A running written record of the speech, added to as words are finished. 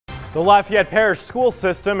The Lafayette Parish School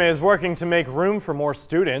System is working to make room for more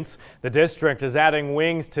students. The district is adding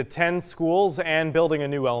wings to 10 schools and building a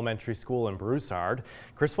new elementary school in Broussard.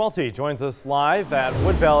 Chris Welty joins us live at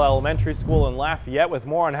Woodville Elementary School in Lafayette with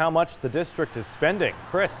more on how much the district is spending.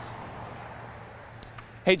 Chris.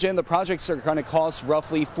 Hey Jim, the projects are going to cost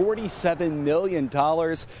roughly $47 million.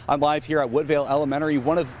 I'm live here at Woodville Elementary,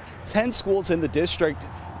 one of 10 schools in the district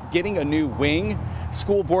getting a new wing.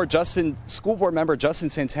 School board member Justin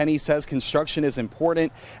Santeni says construction is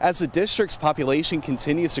important as the district's population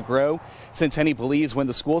continues to grow. Santeni believes when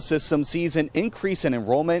the school system sees an increase in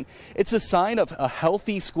enrollment, it's a sign of a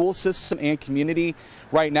healthy school system and community.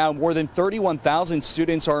 Right now, more than 31,000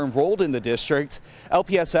 students are enrolled in the district.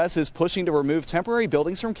 LPSS is pushing to remove temporary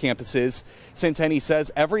buildings from campuses. Santeni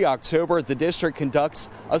says every October, the district conducts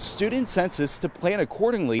a student census to plan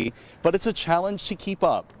accordingly, but it's a challenge to keep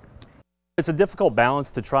up. It's a difficult balance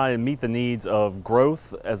to try and meet the needs of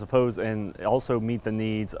growth and also meet the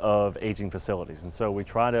needs of aging facilities. And so we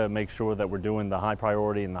try to make sure that we're doing the high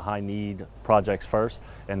priority and the high need projects first,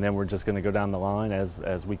 and then we're just going to go down the line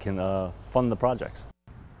as we can fund the projects.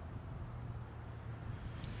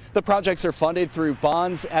 The projects are funded through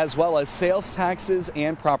bonds as well as sales taxes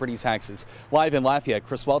and property taxes. Live in Lafayette,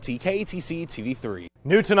 Chris Welty, KATC TV3.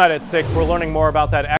 New tonight at 6, we're learning more about that